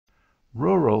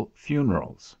RURAL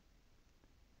FUNERALS.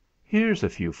 Here's a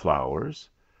few flowers,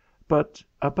 but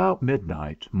about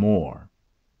midnight more.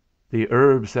 The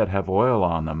herbs that have oil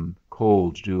on 'em,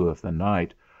 cold dew of the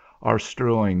night, Are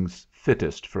strewings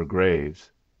fittest for graves.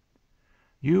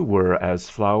 You were as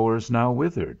flowers now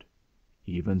withered;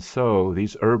 even so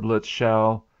These herblets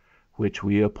shall, which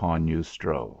we upon you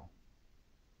strow.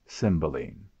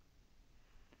 Cymbeline.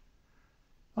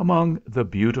 Among the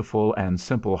beautiful and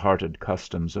simple hearted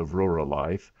customs of rural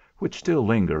life which still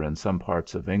linger in some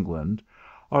parts of England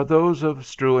are those of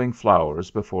strewing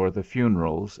flowers before the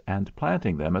funerals and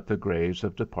planting them at the graves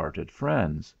of departed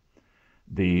friends.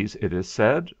 These, it is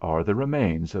said, are the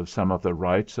remains of some of the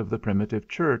rites of the primitive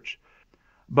Church,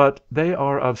 but they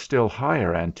are of still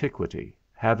higher antiquity,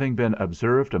 having been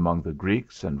observed among the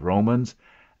Greeks and Romans,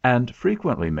 and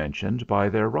frequently mentioned by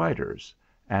their writers,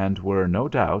 and were no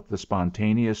doubt the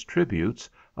spontaneous tributes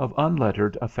of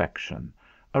unlettered affection,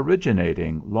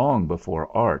 originating long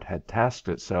before art had tasked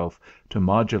itself to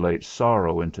modulate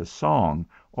sorrow into song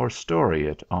or story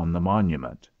it on the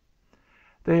monument.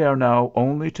 They are now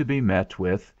only to be met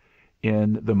with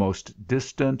in the most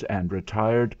distant and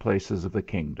retired places of the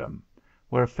kingdom,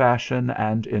 where fashion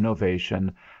and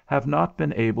innovation have not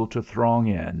been able to throng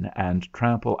in and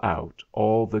trample out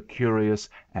all the curious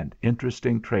and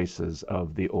interesting traces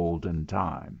of the olden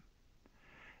time.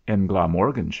 In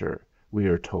Glamorganshire, we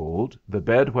are told, the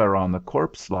bed whereon the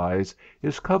corpse lies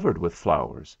is covered with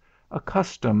flowers, a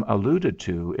custom alluded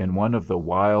to in one of the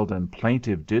wild and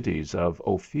plaintive ditties of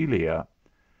Ophelia: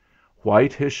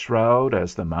 White his shroud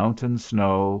as the mountain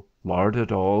snow,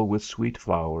 Larded all with sweet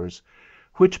flowers,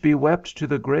 Which bewept to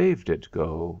the grave did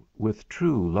go With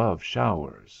true love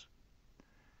showers.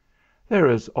 There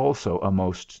is also a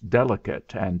most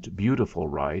delicate and beautiful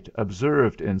rite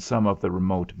observed in some of the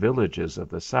remote villages of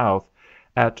the south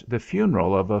at the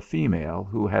funeral of a female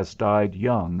who has died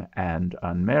young and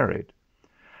unmarried.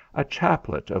 A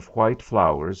chaplet of white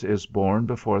flowers is borne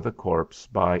before the corpse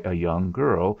by a young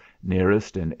girl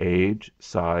nearest in age,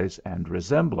 size, and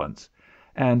resemblance,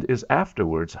 and is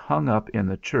afterwards hung up in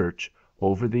the church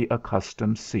over the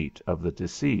accustomed seat of the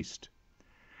deceased.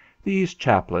 These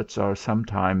chaplets are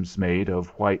sometimes made of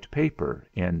white paper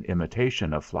in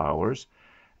imitation of flowers,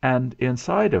 and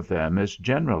inside of them is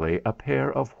generally a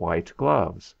pair of white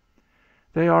gloves.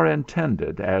 They are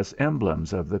intended as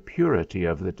emblems of the purity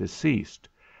of the deceased,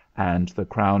 and the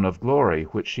crown of glory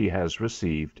which she has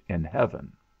received in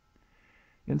heaven.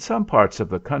 In some parts of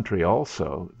the country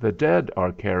also the dead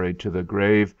are carried to the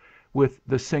grave with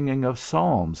the singing of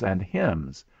psalms and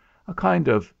hymns, a kind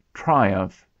of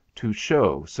triumph to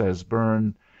show, says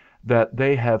Burn, that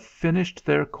they have finished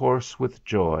their course with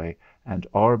joy and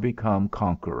are become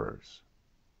conquerors.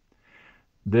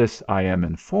 This, I am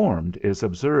informed, is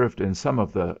observed in some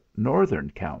of the northern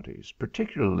counties,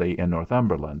 particularly in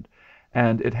Northumberland,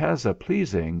 and it has a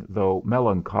pleasing though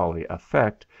melancholy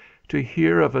effect to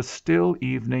hear of a still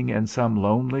evening in some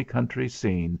lonely country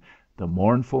scene the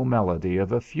mournful melody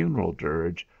of a funeral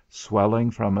dirge swelling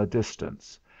from a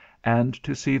distance, and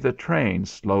to see the train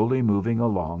slowly moving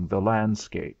along the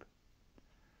landscape.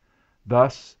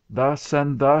 Thus, thus,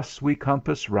 and thus we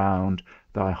compass round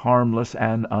Thy harmless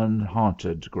and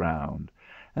unhaunted ground,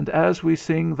 And as we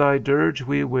sing thy dirge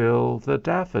we will The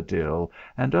daffodil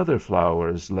and other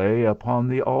flowers lay Upon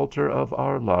the altar of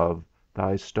our love,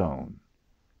 thy stone.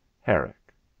 Herrick.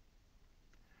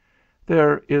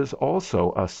 There is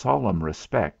also a solemn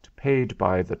respect paid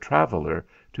by the traveller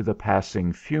to the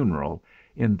passing funeral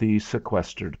in these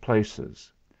sequestered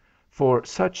places; for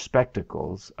such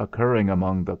spectacles, occurring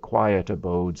among the quiet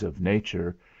abodes of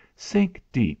nature, sink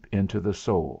deep into the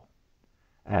soul.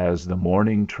 As the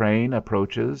mourning train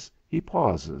approaches he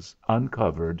pauses,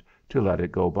 uncovered, to let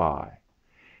it go by.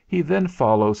 He then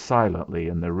follows silently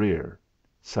in the rear,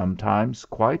 sometimes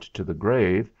quite to the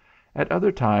grave, at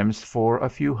other times for a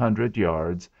few hundred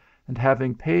yards, and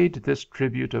having paid this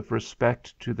tribute of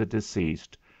respect to the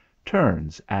deceased,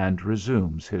 turns and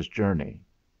resumes his journey.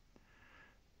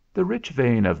 The rich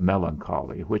vein of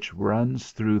melancholy which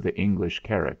runs through the English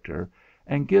character,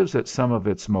 and gives it some of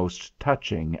its most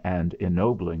touching and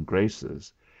ennobling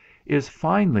graces, is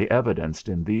finely evidenced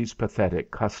in these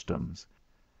pathetic customs,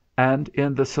 and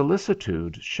in the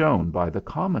solicitude shown by the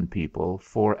common people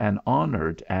for an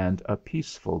honoured and a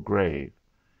peaceful grave.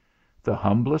 The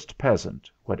humblest peasant,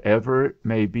 whatever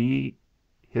may be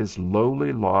his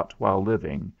lowly lot while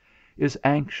living, is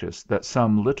anxious that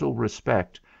some little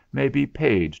respect may be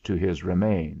paid to his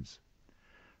remains.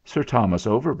 Sir Thomas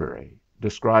Overbury,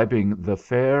 describing the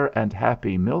fair and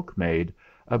happy milkmaid,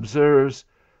 observes,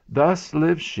 "Thus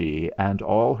lives she, and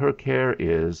all her care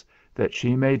is that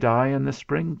she may die in the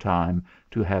spring time,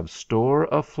 to have store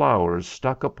of flowers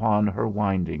stuck upon her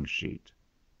winding sheet.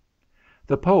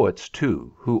 The poets,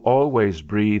 too, who always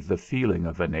breathe the feeling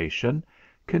of a nation,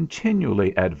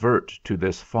 continually advert to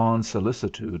this fond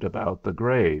solicitude about the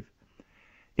grave.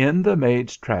 In The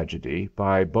Maid's Tragedy,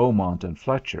 by Beaumont and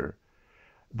Fletcher,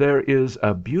 there is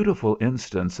a beautiful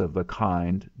instance of the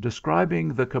kind,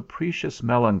 describing the capricious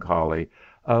melancholy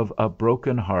of a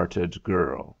broken-hearted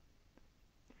girl.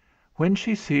 When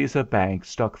she sees a bank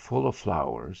stuck full of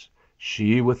flowers,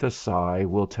 she with a sigh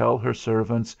will tell her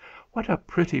servants what a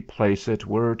pretty place it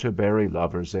were to bury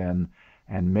lovers in,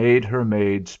 and made her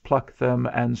maids pluck them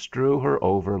and strew her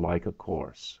over like a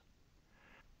corse.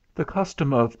 The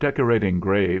custom of decorating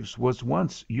graves was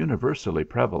once universally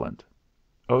prevalent.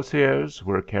 Osiers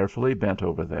were carefully bent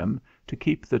over them to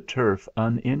keep the turf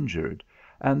uninjured,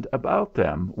 and about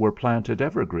them were planted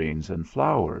evergreens and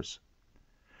flowers.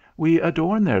 "We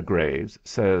adorn their graves,"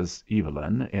 says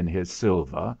Evelyn in his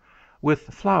Sylva, "with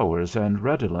flowers and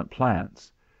redolent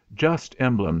plants, just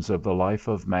emblems of the life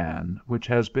of man, which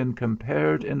has been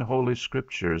compared in Holy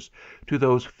Scriptures to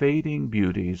those fading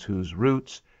beauties whose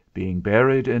roots, being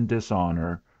buried in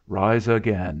dishonour, rise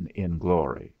again in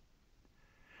glory."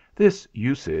 This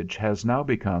usage has now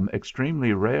become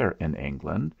extremely rare in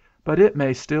England, but it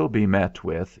may still be met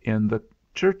with in the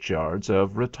churchyards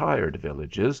of retired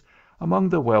villages among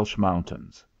the Welsh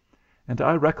mountains; and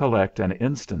I recollect an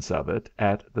instance of it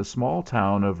at the small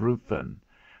town of Ruthven,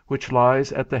 which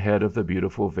lies at the head of the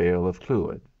beautiful Vale of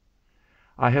Clwyd.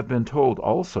 I have been told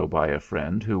also by a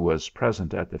friend who was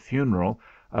present at the funeral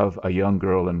of a young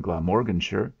girl in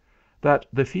Glamorganshire, that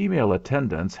the female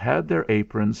attendants had their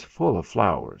aprons full of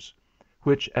flowers,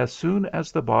 which, as soon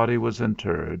as the body was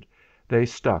interred, they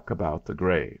stuck about the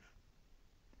grave.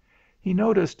 He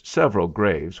noticed several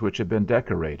graves which had been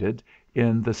decorated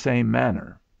in the same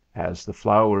manner. As the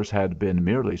flowers had been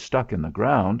merely stuck in the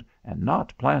ground, and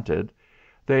not planted,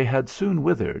 they had soon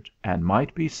withered, and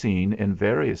might be seen in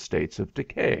various states of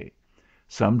decay,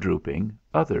 some drooping,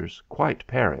 others quite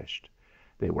perished.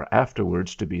 They were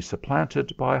afterwards to be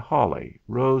supplanted by holly,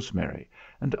 rosemary,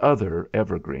 and other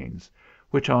evergreens,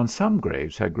 which on some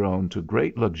graves had grown to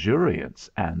great luxuriance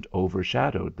and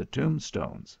overshadowed the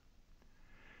tombstones.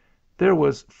 There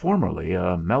was formerly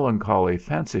a melancholy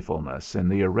fancifulness in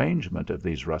the arrangement of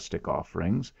these rustic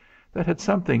offerings that had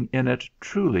something in it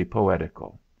truly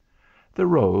poetical. The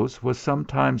rose was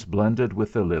sometimes blended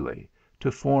with the lily,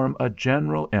 to form a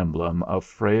general emblem of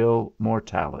frail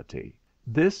mortality.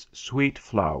 "This sweet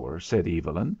flower," said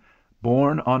Evelyn,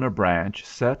 "borne on a branch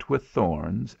set with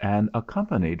thorns, and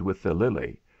accompanied with the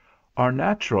lily, are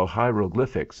natural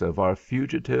hieroglyphics of our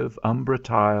fugitive,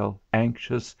 umbratile,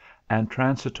 anxious, and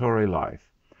transitory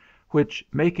life, which,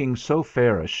 making so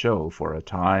fair a show for a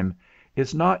time,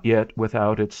 is not yet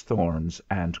without its thorns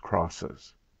and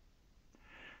crosses."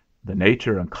 The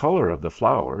nature and colour of the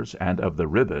flowers, and of the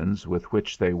ribbons with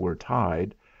which they were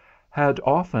tied, had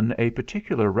often a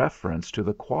particular reference to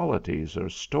the qualities or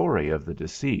story of the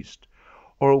deceased,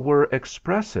 or were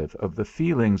expressive of the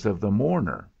feelings of the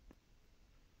mourner.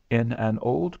 In an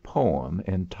old poem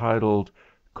entitled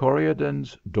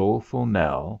Corydon's Doleful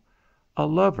Knell, a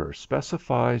lover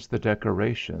specifies the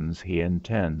decorations he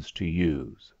intends to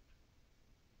use: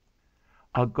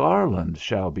 "A garland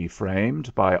shall be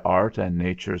framed by art and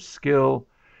nature's skill,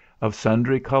 Of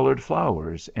sundry coloured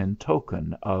flowers in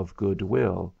token of good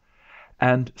will,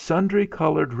 And sundry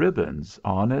coloured ribbons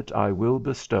on it I will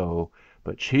bestow,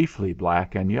 But chiefly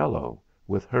black and yellow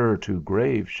with her to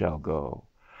grave shall go.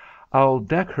 I'll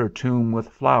deck her tomb with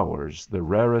flowers the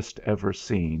rarest ever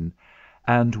seen,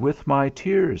 And with my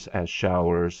tears as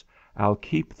showers I'll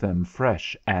keep them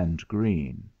fresh and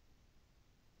green."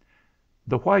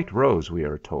 The white rose, we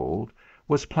are told,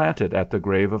 was planted at the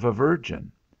grave of a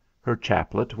virgin. Her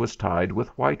chaplet was tied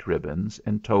with white ribbons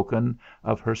in token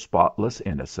of her spotless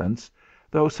innocence,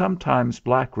 though sometimes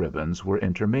black ribbons were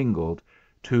intermingled,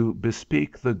 to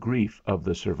bespeak the grief of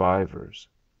the survivors.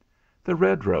 The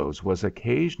red rose was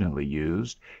occasionally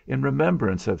used in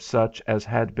remembrance of such as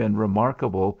had been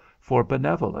remarkable for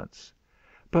benevolence;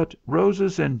 but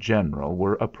roses in general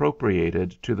were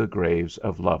appropriated to the graves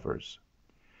of lovers.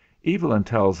 Evelyn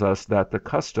tells us that the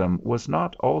custom was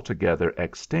not altogether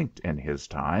extinct in his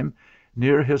time,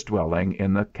 near his dwelling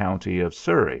in the county of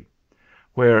Surrey,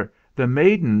 where "the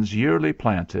maidens yearly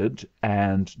planted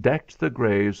and decked the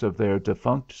graves of their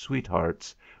defunct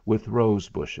sweethearts with rose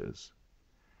bushes."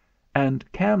 And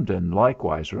Camden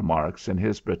likewise remarks in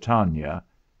his Britannia: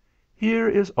 "Here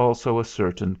is also a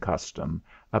certain custom,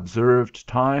 observed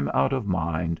time out of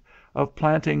mind, of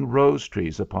planting rose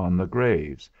trees upon the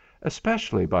graves,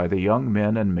 especially by the young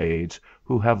men and maids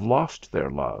who have lost their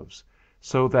loves,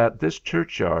 so that this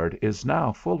churchyard is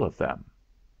now full of them.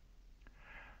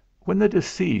 When the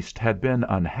deceased had been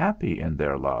unhappy in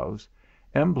their loves,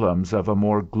 emblems of a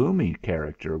more gloomy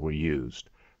character were used,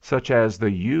 such as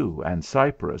the yew and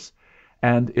cypress,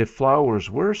 and if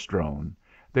flowers were strown,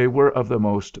 they were of the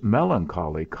most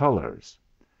melancholy colours.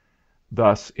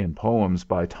 Thus, in poems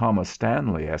by Thomas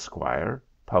Stanley, Esquire,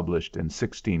 published in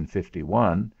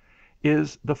 1651,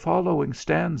 is the following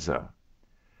stanza: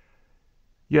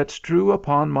 Yet strew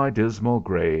upon my dismal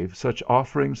grave Such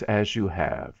offerings as you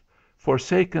have,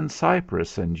 Forsaken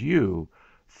cypress and yew,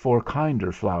 For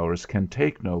kinder flowers can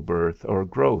take no birth Or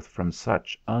growth from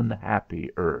such unhappy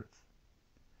earth.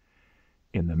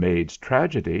 In the Maid's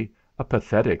Tragedy, a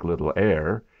pathetic little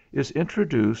air is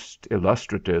introduced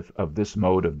illustrative of this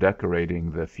mode of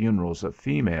decorating the funerals of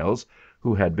females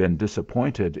who had been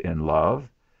disappointed in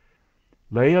love: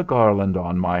 Lay a garland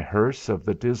on my hearse of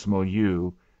the dismal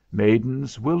yew,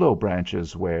 Maidens willow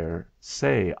branches wear,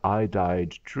 say I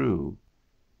died true.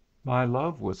 My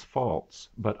love was false,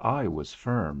 but I was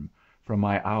firm, from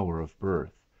my hour of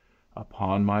birth.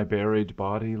 Upon my buried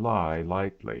body lie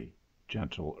lightly,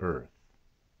 gentle earth.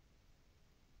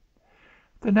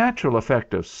 The natural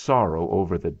effect of sorrow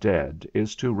over the dead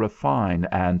is to refine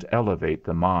and elevate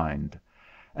the mind,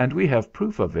 and we have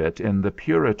proof of it in the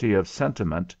purity of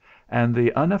sentiment and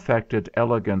the unaffected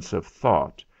elegance of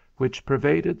thought which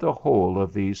pervaded the whole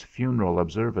of these funeral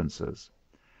observances.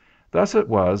 Thus it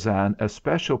was an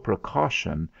especial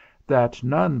precaution that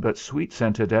none but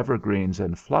sweet-scented evergreens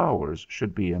and flowers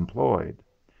should be employed.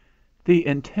 The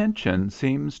intention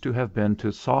seems to have been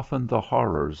to soften the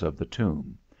horrors of the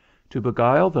tomb, to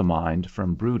beguile the mind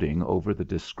from brooding over the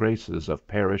disgraces of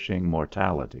perishing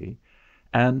mortality,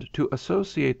 and to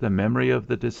associate the memory of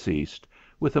the deceased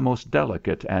with the most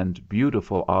delicate and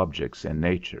beautiful objects in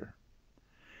nature.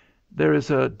 There is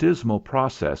a dismal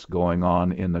process going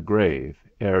on in the grave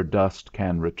ere dust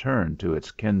can return to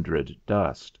its kindred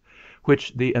dust,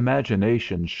 which the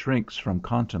imagination shrinks from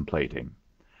contemplating;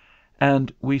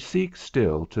 and we seek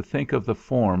still to think of the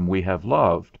form we have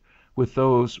loved, with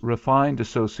those refined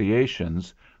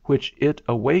associations which it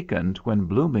awakened when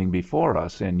blooming before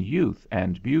us in youth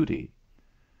and beauty.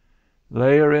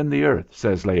 Lay her in the earth,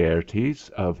 says Laertes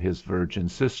of his virgin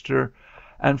sister,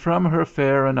 and from her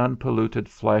fair and unpolluted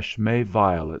flesh may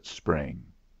violets spring.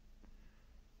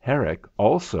 Herrick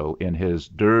also, in his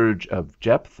Dirge of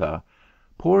Jephthah,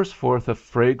 pours forth a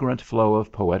fragrant flow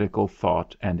of poetical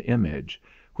thought and image,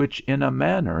 which in a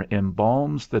manner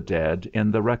embalms the dead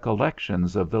in the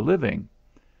recollections of the living.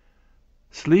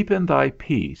 Sleep in thy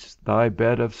peace, thy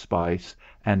bed of spice,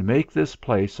 And make this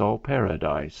place all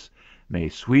paradise. May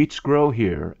sweets grow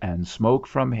here, and smoke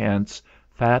from hence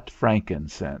Fat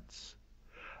frankincense.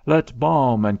 Let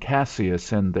balm and cassia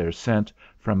send their scent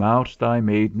From out thy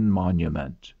maiden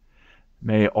monument.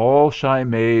 May all shy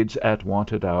maids at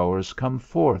wonted hours Come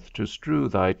forth to strew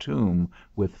thy tomb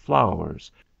with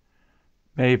flowers.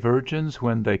 May virgins,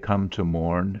 when they come to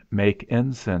mourn, Make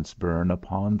incense burn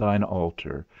upon thine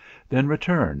altar, then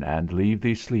return And leave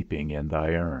thee sleeping in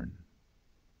thy urn.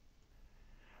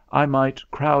 I might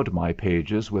crowd my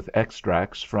pages with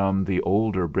extracts from the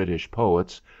older British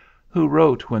poets, who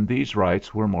wrote when these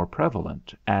rites were more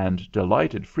prevalent, and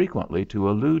delighted frequently to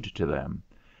allude to them,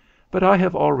 but I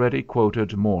have already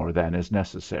quoted more than is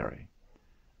necessary.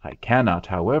 I cannot,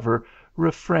 however,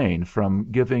 refrain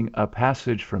from giving a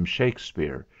passage from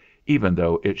Shakespeare, even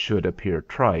though it should appear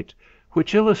trite,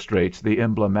 which illustrates the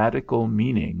emblematical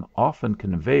meaning often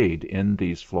conveyed in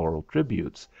these floral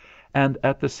tributes, and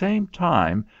at the same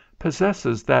time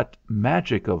possesses that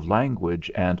magic of language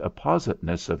and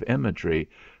appositeness of imagery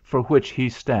for which he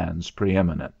stands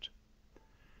preeminent.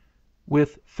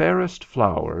 With fairest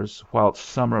flowers, whilst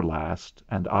summer lasts,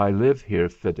 and I live here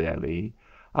fideli,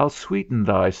 I'll sweeten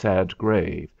thy sad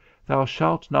grave, thou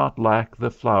shalt not lack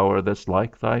the flower that's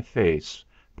like thy face,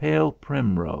 pale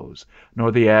primrose,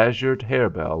 nor the azured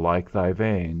harebell like thy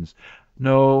veins,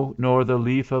 no, nor the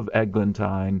leaf of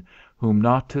eglantine, whom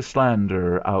not to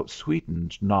slander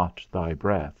outsweetened not thy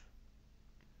breath.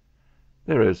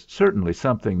 There is certainly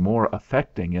something more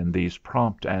affecting in these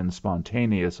prompt and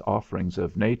spontaneous offerings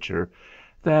of nature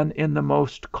than in the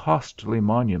most costly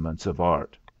monuments of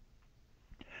art.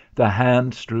 The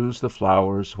hand strews the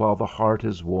flowers while the heart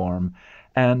is warm,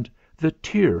 and the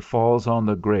tear falls on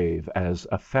the grave as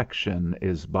affection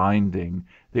is binding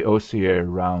the osier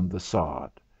round the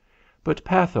sod; but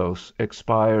pathos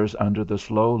expires under the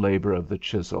slow labour of the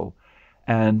chisel,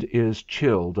 and is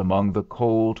chilled among the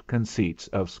cold conceits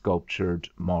of sculptured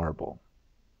marble.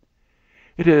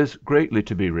 It is greatly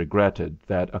to be regretted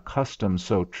that a custom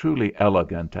so truly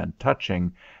elegant and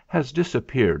touching has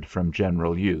disappeared from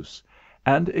general use,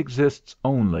 and exists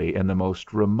only in the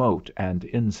most remote and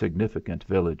insignificant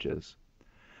villages.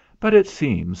 But it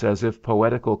seems as if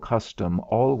poetical custom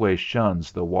always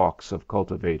shuns the walks of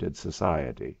cultivated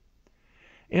society.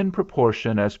 In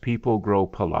proportion as people grow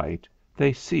polite,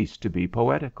 they cease to be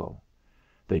poetical.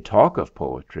 They talk of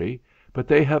poetry, but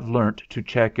they have learnt to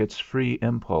check its free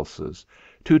impulses,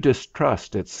 to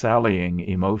distrust its sallying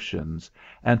emotions,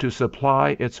 and to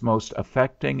supply its most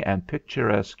affecting and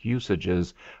picturesque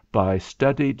usages by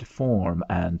studied form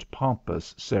and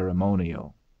pompous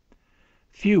ceremonial.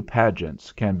 Few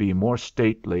pageants can be more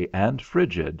stately and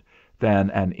frigid than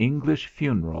an English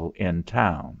funeral in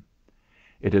town.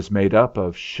 It is made up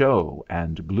of show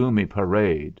and gloomy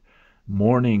parade,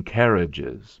 mourning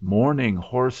carriages, mourning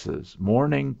horses,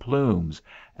 mourning plumes,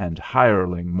 and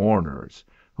hireling mourners,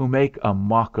 who make a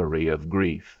mockery of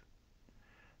grief.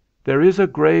 "There is a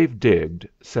grave digged,"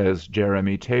 says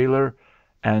Jeremy Taylor,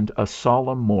 "and a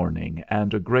solemn mourning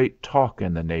and a great talk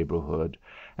in the neighbourhood,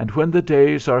 and when the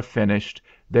days are finished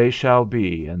they shall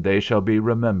be, and they shall be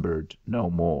remembered no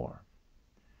more."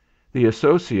 The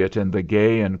associate in the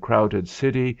gay and crowded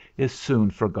city is soon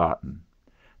forgotten.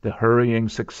 The hurrying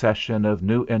succession of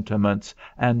new intimates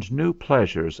and new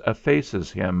pleasures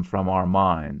effaces him from our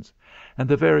minds, and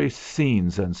the very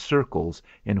scenes and circles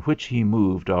in which he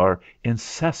moved are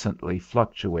incessantly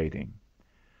fluctuating.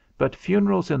 But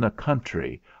funerals in the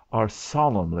country are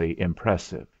solemnly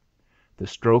impressive. The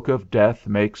stroke of death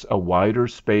makes a wider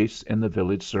space in the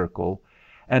village circle,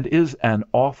 and is an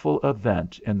awful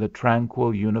event in the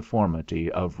tranquil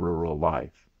uniformity of rural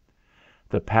life.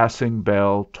 The passing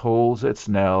bell tolls its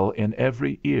knell in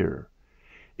every ear.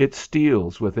 It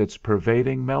steals with its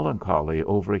pervading melancholy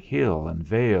over hill and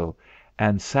vale,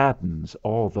 and saddens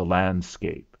all the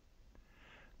landscape.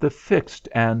 The fixed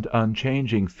and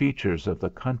unchanging features of the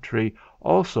country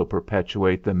also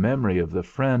perpetuate the memory of the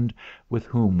friend with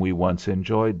whom we once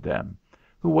enjoyed them,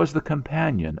 who was the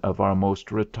companion of our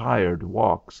most retired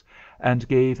walks, and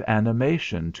gave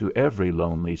animation to every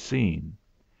lonely scene.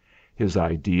 His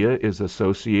idea is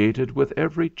associated with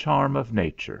every charm of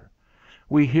nature.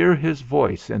 We hear his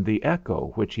voice in the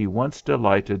echo which he once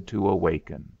delighted to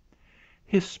awaken.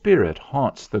 His spirit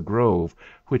haunts the grove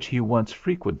which he once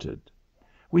frequented.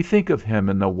 We think of him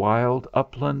in the wild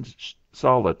upland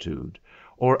solitude,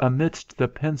 or amidst the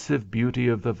pensive beauty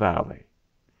of the valley.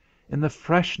 In the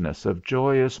freshness of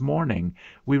joyous morning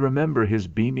we remember his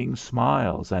beaming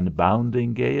smiles and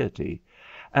bounding gaiety,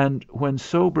 and when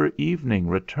sober evening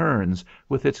returns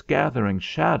with its gathering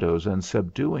shadows and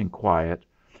subduing quiet,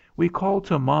 we call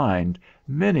to mind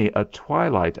many a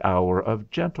twilight hour of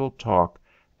gentle talk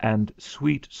and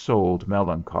sweet-souled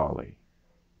melancholy.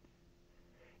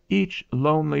 Each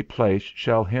lonely place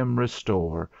shall him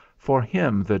restore, for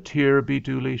him the tear be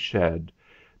duly shed,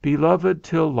 beloved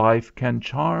till life can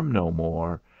charm no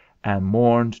more, and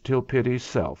mourned till pity's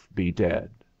self be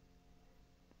dead.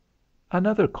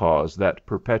 Another cause that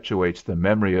perpetuates the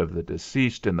memory of the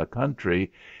deceased in the country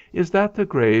is that the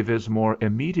grave is more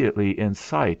immediately in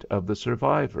sight of the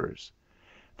survivors.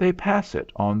 They pass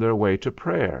it on their way to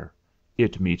prayer;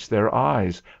 it meets their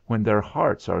eyes when their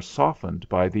hearts are softened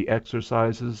by the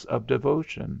exercises of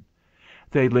devotion;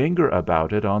 they linger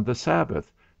about it on the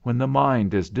Sabbath, when the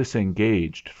mind is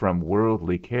disengaged from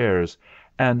worldly cares,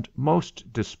 and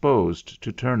most disposed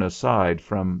to turn aside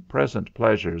from present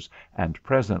pleasures and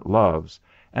present loves,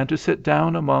 and to sit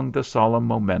down among the solemn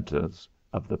mementos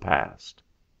of the past.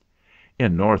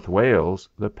 In North Wales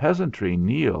the peasantry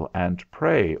kneel and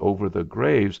pray over the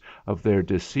graves of their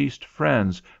deceased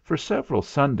friends for several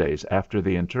Sundays after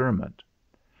the interment;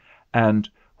 and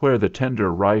where the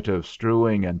tender rite of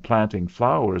strewing and planting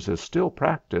flowers is still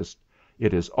practised,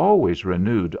 it is always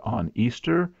renewed on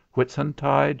Easter,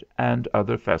 Whitsuntide, and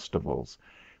other festivals,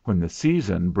 when the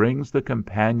season brings the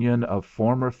companion of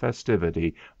former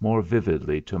festivity more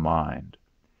vividly to mind.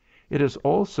 It is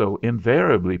also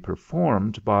invariably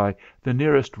performed by the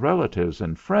nearest relatives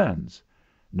and friends;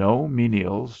 no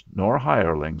menials nor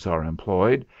hirelings are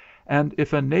employed, and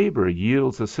if a neighbour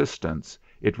yields assistance,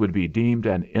 it would be deemed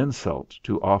an insult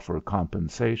to offer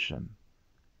compensation.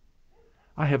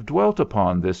 I have dwelt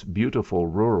upon this beautiful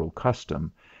rural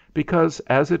custom, because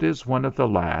as it is one of the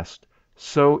last,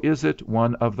 so is it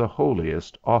one of the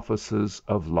holiest offices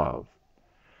of love.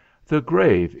 The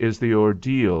grave is the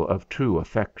ordeal of true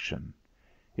affection.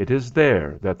 It is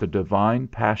there that the divine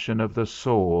passion of the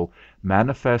soul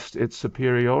manifests its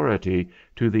superiority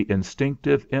to the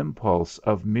instinctive impulse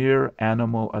of mere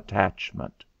animal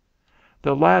attachment.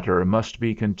 the latter must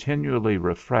be continually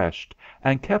refreshed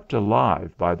and kept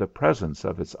alive by the presence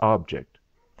of its object;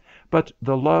 but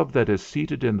the love that is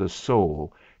seated in the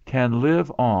soul can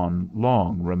live on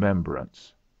long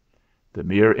remembrance. The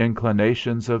mere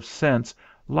inclinations of sense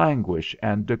languish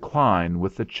and decline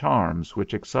with the charms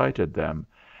which excited them,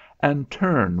 and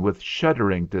turn with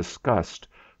shuddering disgust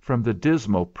from the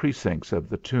dismal precincts of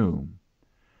the tomb;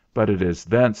 but it is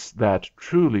thence that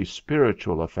truly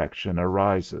spiritual affection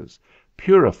arises,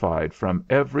 purified from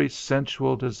every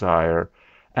sensual desire,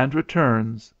 and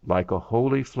returns, like a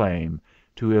holy flame,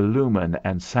 to illumine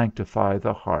and sanctify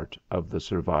the heart of the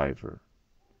survivor.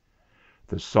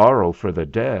 The sorrow for the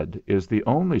dead is the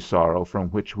only sorrow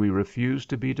from which we refuse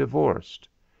to be divorced.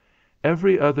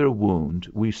 Every other wound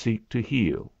we seek to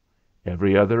heal,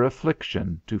 every other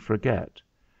affliction to forget;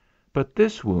 but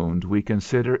this wound we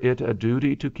consider it a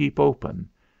duty to keep open,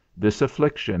 this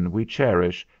affliction we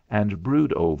cherish and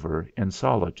brood over in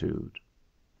solitude.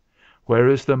 Where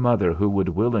is the mother who would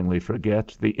willingly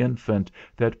forget the infant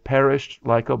that perished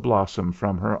like a blossom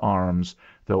from her arms,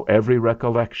 though every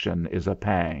recollection is a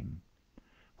pang?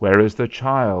 Where is the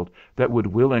child that would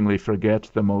willingly forget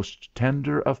the most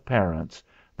tender of parents,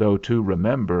 though to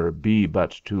remember be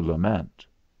but to lament?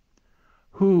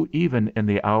 Who, even in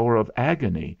the hour of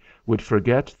agony, would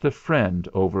forget the friend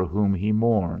over whom he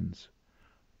mourns?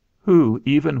 Who,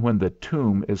 even when the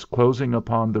tomb is closing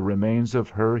upon the remains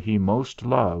of her he most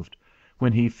loved,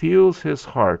 when he feels his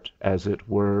heart, as it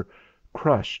were,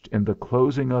 crushed in the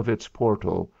closing of its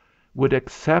portal, would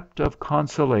accept of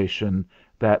consolation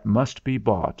that must be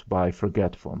bought by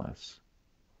forgetfulness?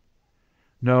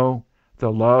 No,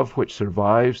 the love which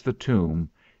survives the tomb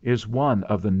is one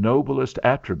of the noblest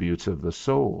attributes of the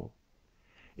soul.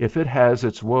 If it has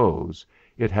its woes,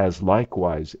 it has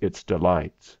likewise its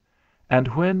delights; and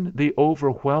when the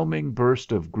overwhelming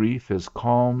burst of grief is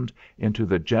calmed into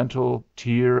the gentle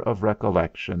tear of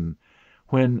recollection,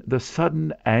 when the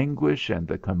sudden anguish and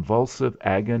the convulsive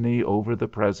agony over the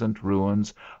present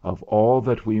ruins of all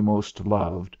that we most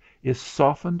loved is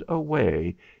softened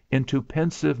away into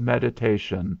pensive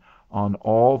meditation on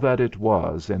all that it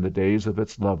was in the days of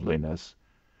its loveliness,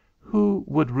 who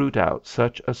would root out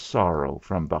such a sorrow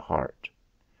from the heart?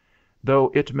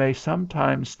 Though it may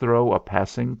sometimes throw a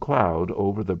passing cloud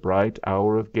over the bright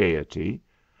hour of gaiety,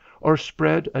 or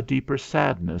spread a deeper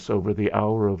sadness over the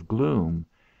hour of gloom,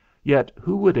 yet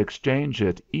who would exchange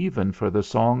it even for the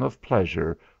song of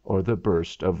pleasure or the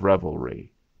burst of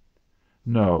revelry?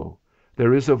 No,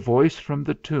 there is a voice from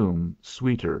the tomb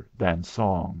sweeter than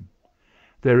song.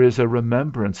 There is a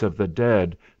remembrance of the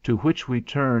dead to which we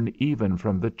turn even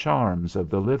from the charms of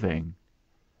the living.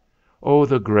 O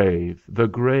the grave, the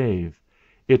grave!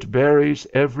 It buries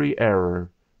every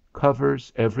error,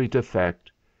 covers every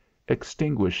defect,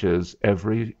 extinguishes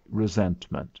every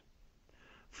resentment.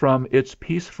 From its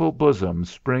peaceful bosom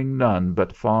spring none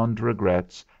but fond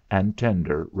regrets and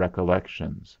tender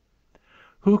recollections.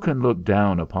 Who can look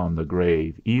down upon the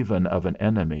grave even of an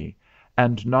enemy,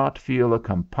 and not feel a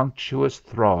compunctious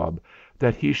throb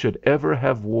that he should ever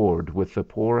have warred with the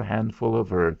poor handful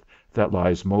of earth that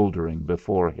lies mouldering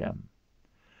before him?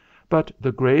 But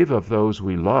the grave of those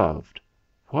we loved,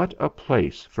 what a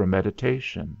place for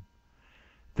meditation!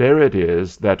 There it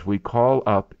is that we call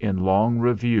up in long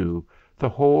review the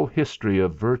whole history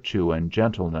of virtue and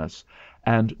gentleness,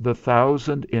 and the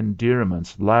thousand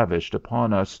endearments lavished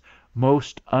upon us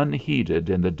most unheeded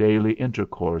in the daily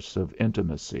intercourse of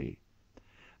intimacy.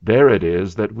 There it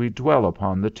is that we dwell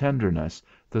upon the tenderness,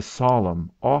 the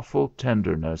solemn, awful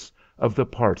tenderness of the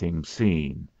parting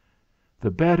scene.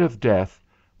 The bed of death,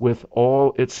 with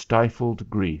all its stifled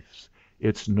griefs,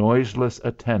 its noiseless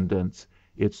attendants,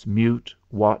 its mute,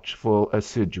 watchful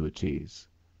assiduities.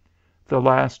 The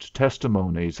last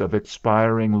testimonies of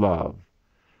expiring love,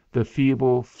 the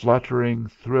feeble, fluttering,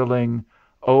 thrilling,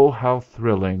 oh, how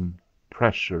thrilling,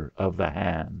 pressure of the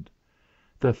hand;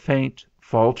 the faint,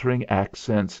 faltering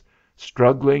accents,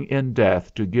 struggling in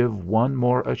death to give one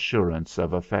more assurance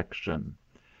of affection;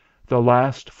 the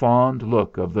last fond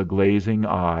look of the glazing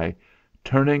eye,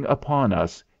 turning upon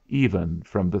us even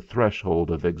from the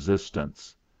threshold of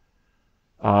existence.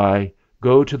 Ay,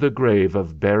 go to the grave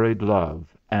of buried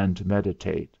love, and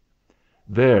meditate.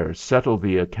 There settle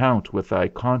the account with thy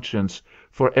conscience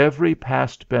for every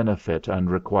past benefit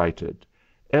unrequited,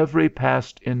 every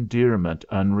past endearment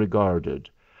unregarded,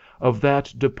 of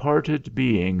that departed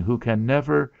being who can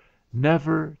never,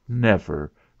 never,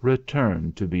 never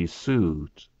return to be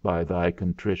soothed by thy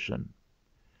contrition.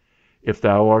 If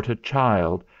thou art a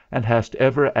child, and hast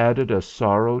ever added a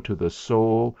sorrow to the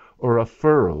soul or a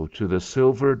furrow to the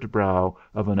silvered brow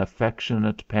of an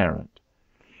affectionate parent;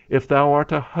 if thou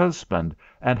art a husband,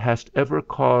 and hast ever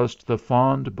caused the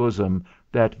fond bosom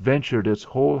that ventured its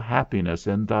whole happiness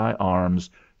in thy arms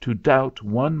to doubt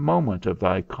one moment of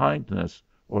thy kindness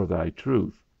or thy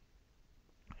truth;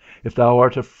 if thou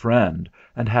art a friend,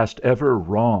 and hast ever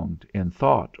wronged, in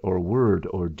thought or word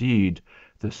or deed,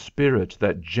 the spirit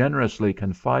that generously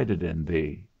confided in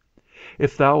thee;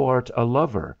 if thou art a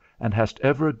lover, and hast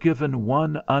ever given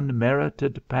one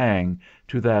unmerited pang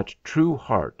to that true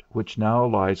heart which now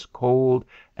lies cold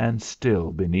and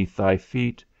still beneath thy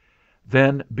feet,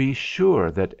 then be sure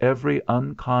that every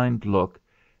unkind look,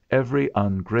 every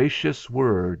ungracious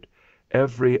word,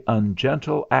 every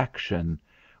ungentle action,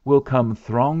 will come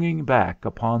thronging back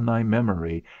upon thy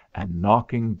memory and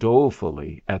knocking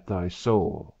dolefully at thy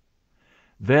soul.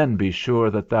 Then be sure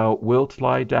that thou wilt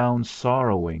lie down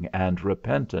sorrowing and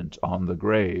repentant on the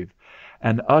grave,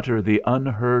 and utter the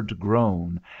unheard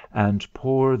groan, and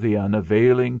pour the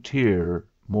unavailing tear,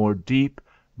 more deep,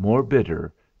 more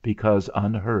bitter, because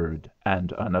unheard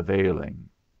and unavailing.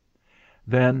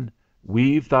 Then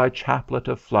weave thy chaplet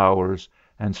of flowers,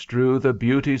 and strew the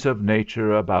beauties of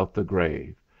nature about the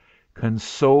grave.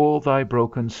 Console thy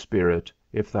broken spirit,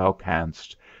 if thou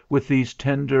canst, with these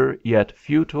tender yet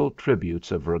futile tributes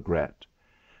of regret;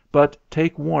 but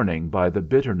take warning by the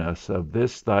bitterness of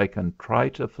this thy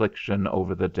contrite affliction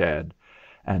over the dead,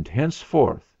 and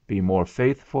henceforth be more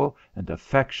faithful and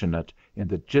affectionate in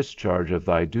the discharge of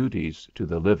thy duties to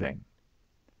the living.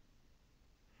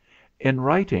 In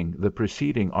writing the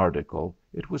preceding article,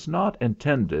 it was not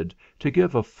intended to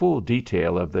give a full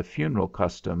detail of the funeral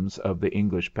customs of the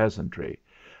English peasantry,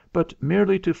 but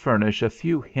merely to furnish a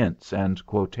few hints and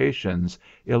quotations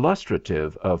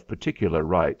illustrative of particular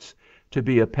rites, to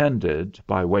be appended,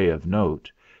 by way of note,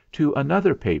 to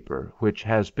another paper which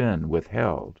has been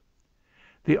withheld.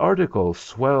 The article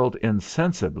swelled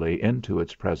insensibly into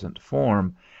its present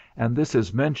form, and this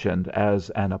is mentioned as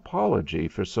an apology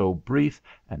for so brief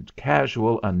and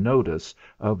casual a notice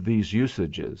of these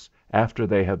usages, after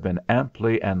they have been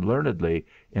amply and learnedly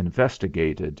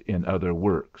investigated in other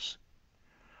works.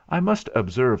 I must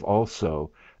observe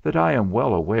also, that I am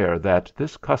well aware that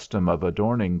this custom of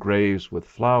adorning graves with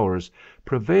flowers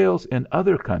prevails in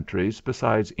other countries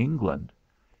besides England.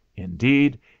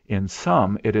 Indeed, in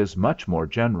some it is much more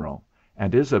general,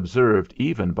 and is observed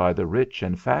even by the rich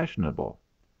and fashionable;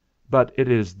 but it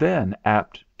is then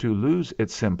apt to lose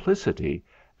its simplicity,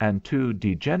 and to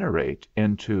degenerate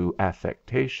into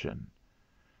affectation.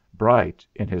 Bright,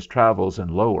 in his travels in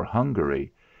Lower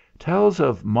Hungary, tells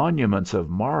of monuments of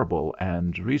marble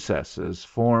and recesses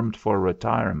formed for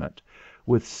retirement,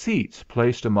 with seats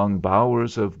placed among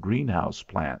bowers of greenhouse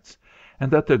plants,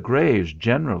 and that the graves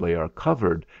generally are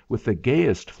covered with the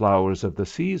gayest flowers of the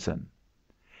season.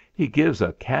 He gives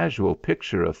a casual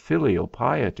picture of filial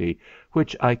piety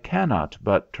which I cannot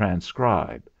but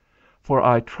transcribe, for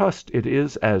I trust it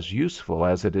is as useful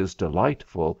as it is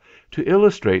delightful to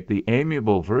illustrate the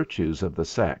amiable virtues of the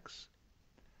sex.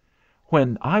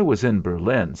 "When I was in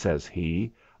Berlin," says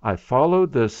he, "I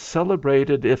followed the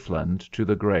celebrated Iffland to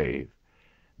the grave.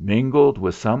 Mingled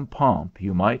with some pomp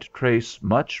you might trace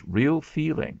much real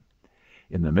feeling.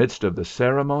 In the midst of the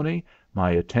ceremony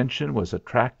my attention was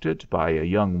attracted by a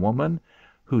young woman,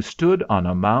 who stood on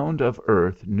a mound of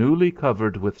earth newly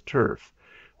covered with turf,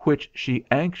 which she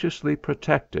anxiously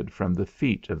protected from the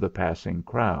feet of the passing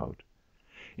crowd.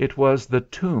 It was the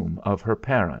tomb of her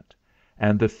parent,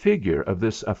 and the figure of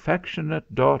this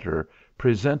affectionate daughter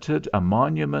presented a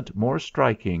monument more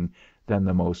striking than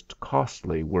the most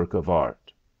costly work of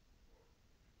art."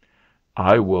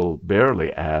 I will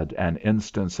barely add an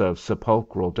instance of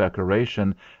sepulchral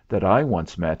decoration that I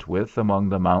once met with among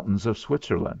the mountains of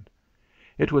Switzerland.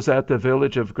 It was at the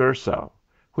village of Gersau,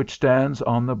 which stands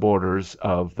on the borders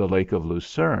of the Lake of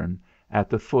Lucerne, at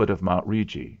the foot of Mount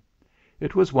Rigi.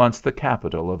 It was once the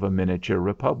capital of a miniature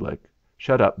republic,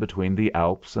 shut up between the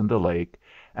Alps and the lake,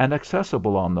 and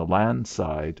accessible on the land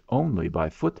side only by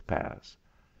footpaths.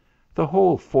 The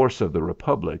whole force of the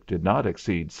republic did not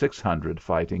exceed 600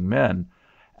 fighting men,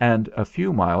 and a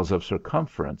few miles of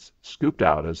circumference, scooped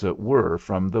out as it were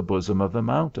from the bosom of the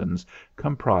mountains,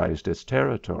 comprised its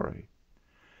territory.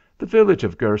 The village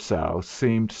of Gersau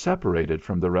seemed separated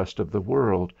from the rest of the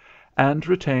world, and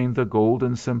retained the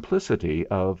golden simplicity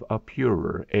of a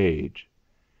purer age.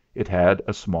 It had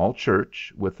a small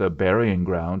church, with a burying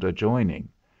ground adjoining.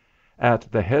 At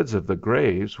the heads of the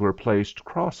graves were placed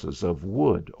crosses of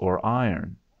wood or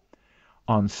iron.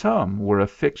 On some were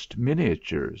affixed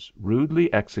miniatures,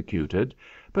 rudely executed,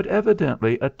 but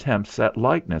evidently attempts at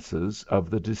likenesses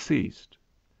of the deceased.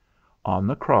 On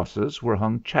the crosses were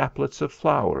hung chaplets of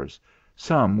flowers,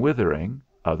 some withering,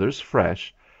 others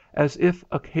fresh, as if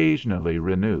occasionally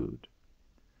renewed.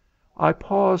 I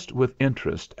paused with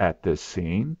interest at this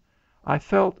scene. I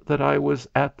felt that I was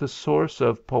at the source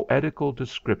of poetical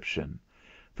description,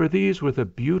 for these were the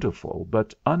beautiful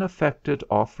but unaffected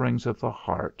offerings of the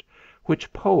heart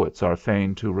which poets are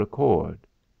fain to record.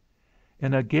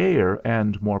 In a gayer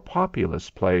and more populous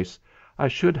place I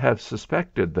should have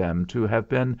suspected them to have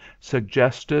been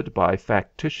suggested by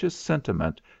factitious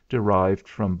sentiment derived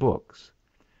from books;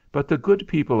 but the good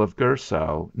people of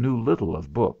Gersau knew little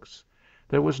of books;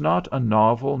 there was not a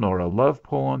novel nor a love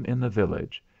poem in the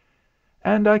village;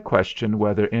 and I question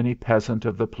whether any peasant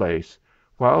of the place,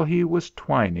 while he was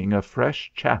twining a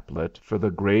fresh chaplet for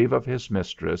the grave of his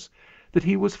mistress, that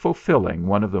he was fulfilling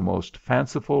one of the most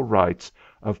fanciful rites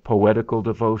of poetical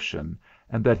devotion,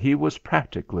 and that he was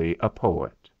practically a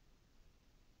poet.